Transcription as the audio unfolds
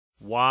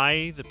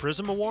Why the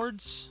Prism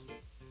Awards?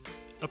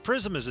 A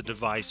prism is a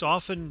device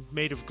often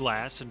made of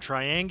glass and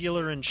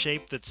triangular in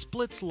shape that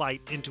splits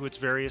light into its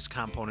various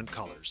component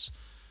colors.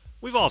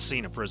 We've all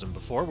seen a prism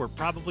before. We're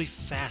probably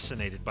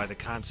fascinated by the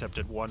concept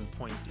at one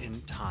point in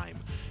time.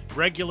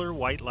 Regular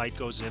white light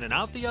goes in, and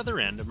out the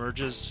other end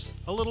emerges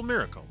a little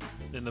miracle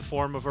in the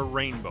form of a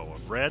rainbow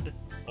of red,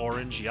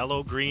 orange,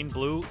 yellow, green,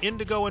 blue,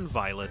 indigo, and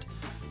violet,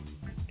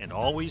 and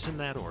always in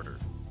that order.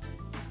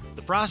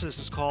 The process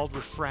is called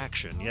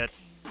refraction, yet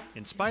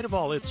in spite of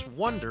all its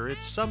wonder,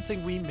 it's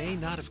something we may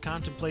not have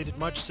contemplated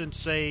much since,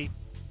 say,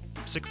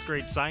 6th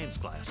grade science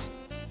class.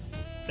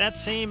 That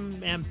same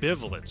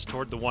ambivalence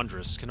toward the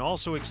wondrous can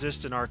also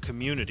exist in our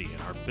community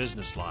and our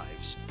business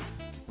lives.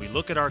 We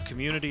look at our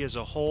community as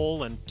a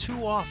whole and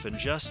too often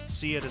just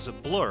see it as a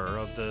blur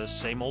of the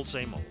same old,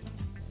 same old.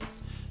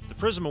 The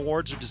Prism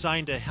Awards are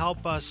designed to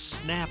help us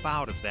snap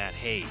out of that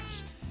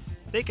haze.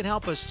 They can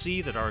help us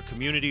see that our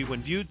community,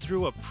 when viewed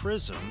through a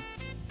prism,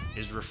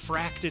 is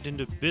refracted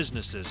into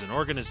businesses and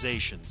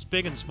organizations,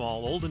 big and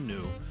small, old and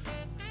new,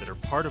 that are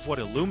part of what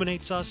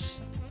illuminates us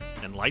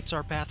and lights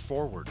our path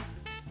forward.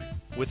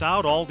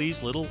 Without all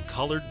these little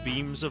colored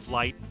beams of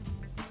light,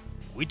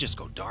 we just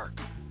go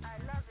dark.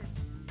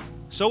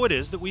 So it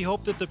is that we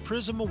hope that the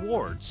Prism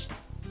Awards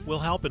will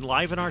help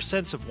enliven our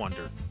sense of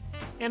wonder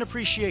and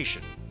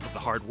appreciation of the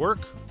hard work,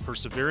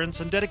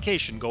 perseverance, and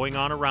dedication going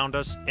on around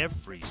us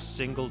every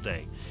single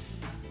day.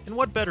 And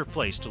what better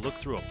place to look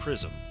through a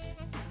prism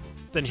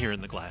than here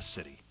in the Glass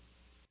City?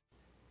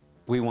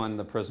 We won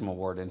the Prism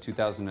Award in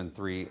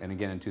 2003 and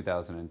again in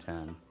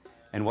 2010.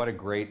 And what a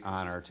great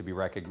honor to be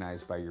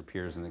recognized by your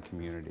peers in the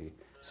community,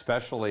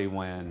 especially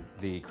when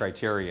the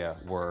criteria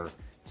were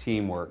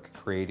teamwork,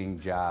 creating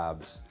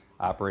jobs,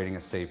 operating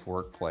a safe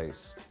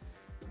workplace,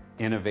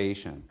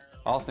 innovation,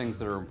 all things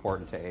that are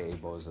important to AA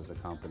Bose as a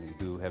company,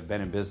 who have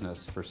been in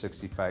business for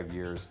 65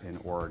 years in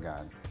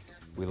Oregon.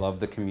 We love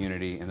the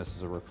community, and this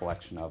is a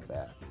reflection of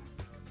that.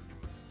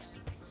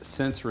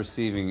 Since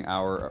receiving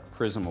our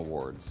Prism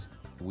Awards,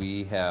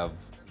 we have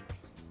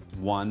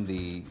won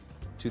the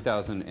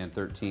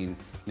 2013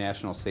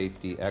 National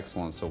Safety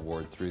Excellence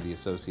Award through the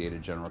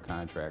Associated General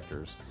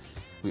Contractors.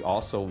 We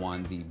also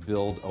won the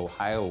Build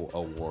Ohio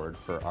Award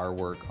for our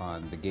work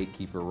on the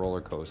Gatekeeper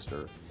roller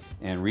coaster,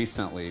 and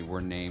recently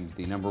were named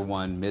the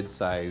 #1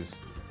 mid-size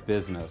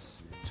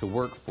business to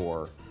work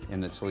for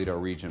in the Toledo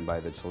region by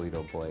the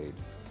Toledo Blade.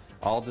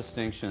 All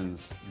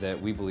distinctions that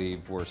we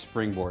believe were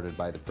springboarded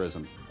by the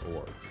Prism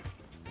Award.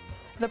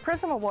 The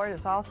Prism Award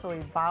has also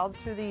evolved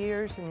through the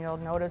years, and you'll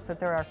notice that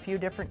there are a few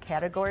different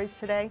categories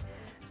today,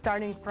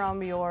 starting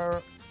from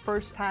your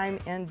first time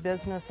in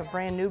business, a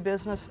brand new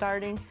business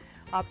starting,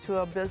 up to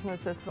a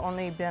business that's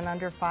only been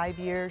under 5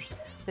 years.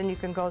 Then you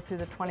can go through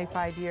the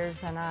 25 years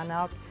and on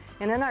up.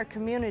 And in our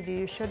community,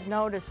 you should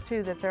notice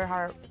too that there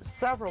are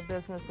several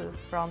businesses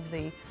from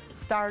the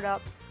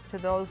startup to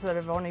those that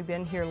have only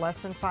been here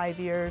less than 5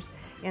 years,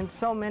 and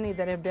so many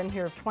that have been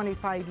here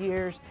 25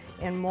 years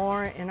and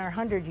more in our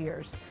 100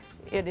 years.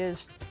 It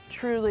is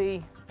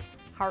truly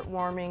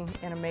heartwarming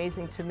and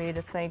amazing to me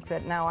to think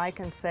that now I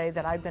can say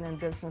that I've been in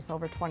business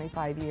over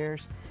 25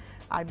 years.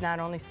 I've not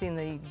only seen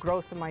the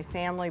growth of my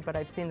family, but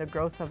I've seen the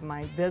growth of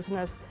my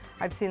business.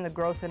 I've seen the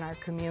growth in our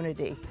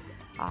community.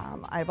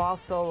 I've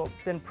also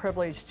been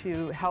privileged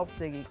to help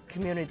the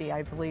community,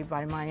 I believe,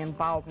 by my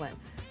involvement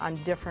on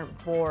different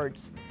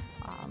boards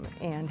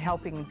and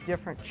helping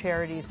different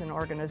charities and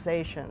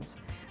organizations.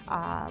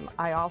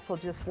 I also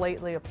just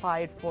lately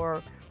applied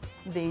for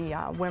the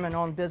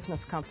Women-Owned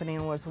Business Company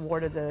and was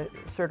awarded the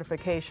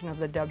certification of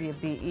the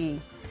WBE.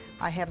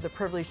 I have the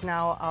privilege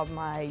now of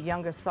my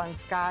youngest son,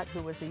 Scott,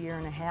 who was 1.5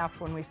 years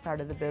when we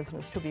started the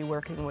business, to be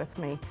working with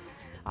me.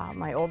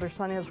 My older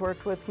son has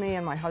worked with me,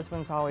 and my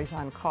husband's always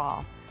on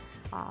call.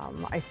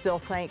 I still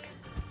thank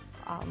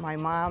my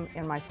mom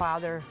and my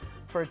father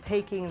for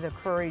taking the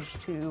courage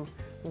to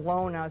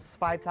loan us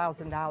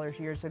 $5,000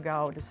 years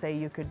ago to say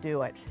you could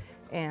do it.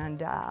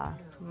 And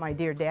my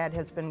dear dad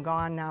has been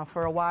gone now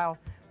for a while,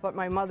 but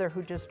my mother,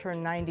 who just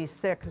turned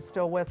 96, is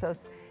still with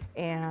us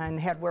and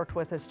had worked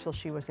with us till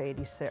she was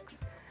 86.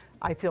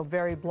 I feel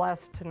very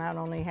blessed to not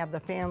only have the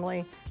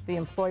family, the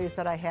employees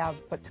that I have,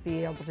 but to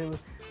be able to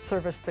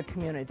service the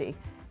community.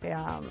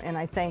 And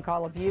I thank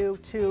all of you,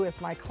 too,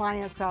 as my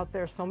clients out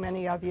there, so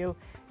many of you.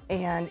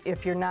 And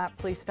if you're not,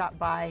 please stop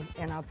by,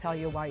 and I'll tell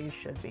you why you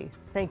should be.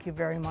 Thank you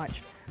very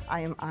much.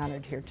 I am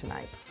honored here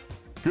tonight.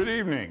 Good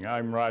evening.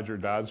 I'm Roger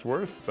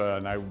Dodsworth,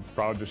 and I'm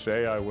proud to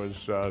say I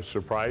was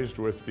surprised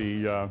with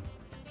the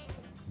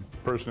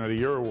Person of the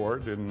Year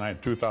award in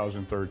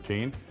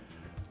 2013.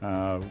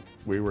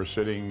 We were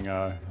sitting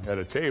at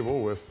a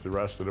table with the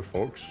rest of the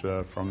folks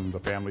from the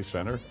Family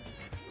Center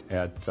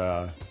at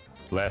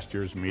last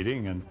year's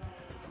meeting, and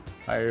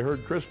I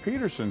heard Chris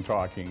Peterson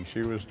talking.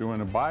 She was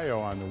doing a bio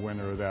on the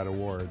winner of that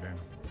award, and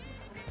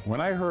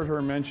when I heard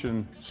her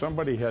mention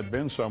somebody had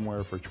been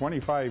somewhere for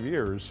 25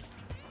 years,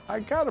 I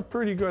got a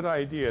pretty good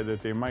idea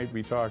that they might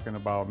be talking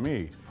about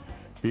me,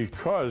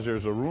 because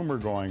there's a rumor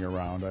going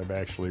around I've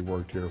actually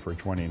worked here for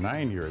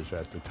 29 years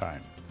at the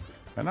time.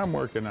 and I'm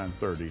working on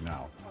 30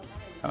 now.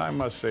 And I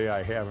must say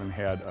I haven't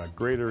had a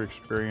greater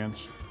experience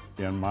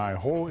in my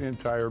whole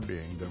entire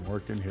being than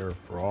working here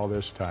for all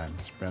this time.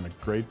 It's been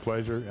a great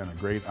pleasure and a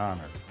great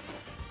honor.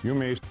 You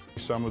may see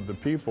some of the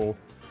people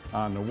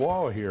on the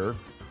wall here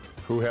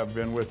who have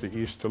been with the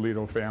East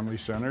Toledo Family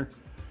Center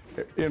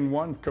in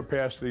one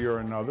capacity or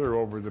another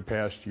over the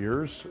past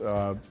years.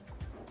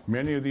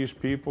 Many of these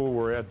people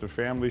were at the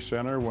Family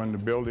Center when the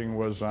building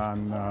was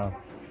on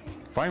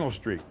Final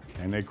Street,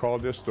 and they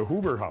called this the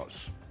Hoover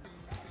House.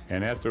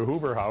 And at the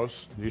Hoover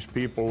House, these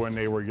people, when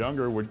they were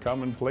younger, would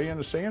come and play in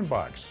the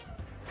sandbox.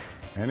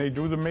 And they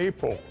do the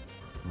maypole,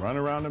 run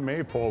around the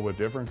maypole with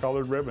different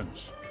colored ribbons.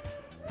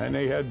 And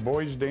they had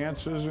boys'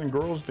 dances and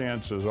girls'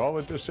 dances all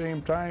at the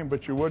same time,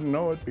 but you wouldn't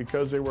know it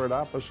because they were at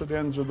opposite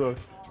ends of the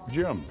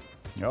gym.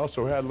 They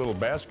also had a little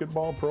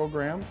basketball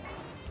program,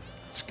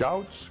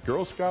 Scouts,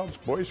 Girl Scouts,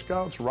 Boy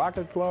Scouts,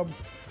 Rocket Club.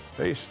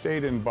 They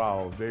stayed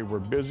involved. They were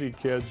busy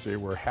kids, they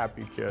were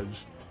happy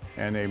kids,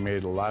 and they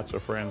made lots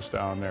of friends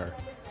down there.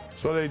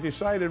 So they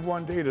decided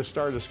one day to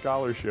start a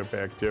scholarship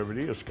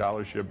activity, a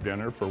scholarship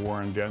dinner for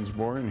Warren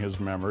Densmore in his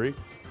memory.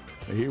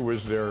 He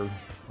was their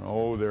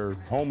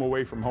home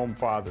away from home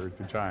father at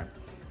the time.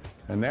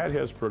 And that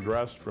has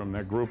progressed from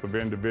that group of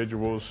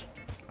individuals,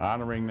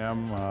 honoring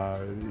them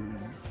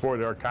for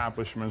their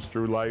accomplishments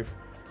through life,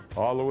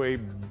 all the way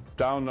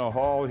down the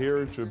hall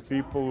here to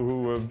people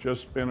who have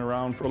just been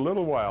around for a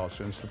little while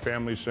since the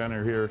Family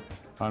Center here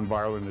on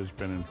Varland has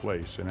been in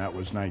place, and that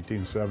was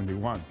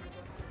 1971.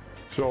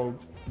 So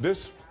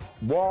this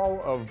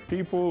wall of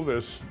people,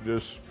 this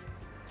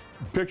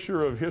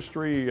picture of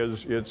history,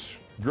 it's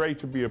great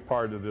to be a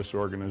part of this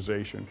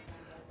organization.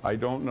 I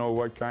don't know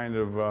what kind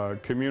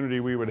of community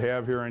we would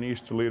have here in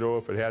East Toledo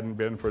if it hadn't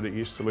been for the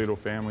East Toledo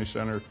Family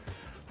Center,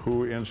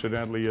 who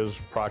incidentally is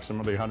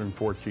approximately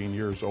 114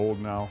 years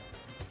old now.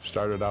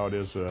 Started out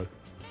as a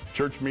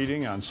church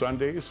meeting on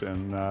Sundays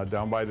and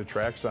down by the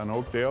tracks on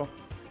Oakdale.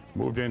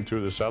 Moved into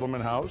the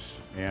settlement house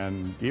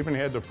and even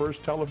had the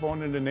first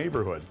telephone in the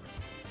neighborhood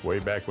way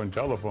back when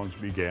telephones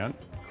began.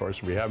 Of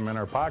course, we have them in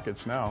our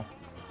pockets now,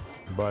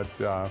 but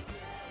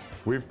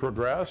we've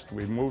progressed,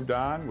 we've moved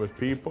on with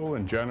people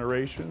and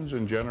generations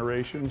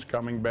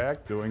coming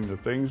back, doing the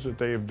things that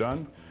they have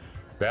done.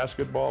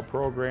 Basketball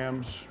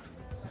programs,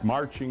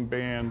 marching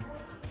band,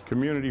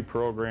 community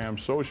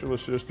programs, social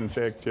assistance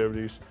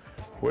activities.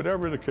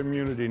 Whatever the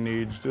community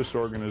needs, this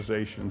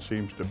organization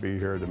seems to be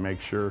here to make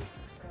sure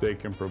they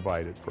can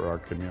provide it for our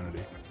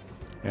community.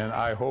 And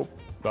I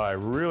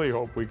really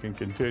hope we can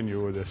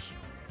continue with this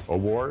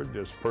award,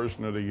 this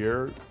Person of the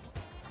Year.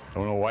 I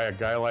don't know why a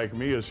guy like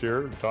me is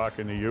here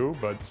talking to you,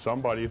 but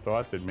somebody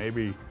thought that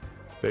maybe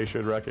they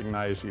should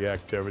recognize the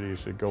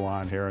activities that go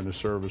on here and the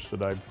service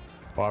that I've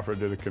offered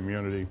to the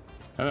community.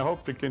 And I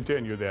hope to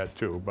continue that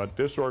too, but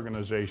this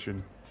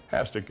organization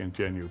has to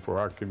continue for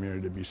our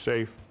community to be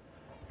safe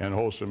and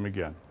wholesome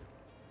again.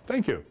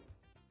 Thank you.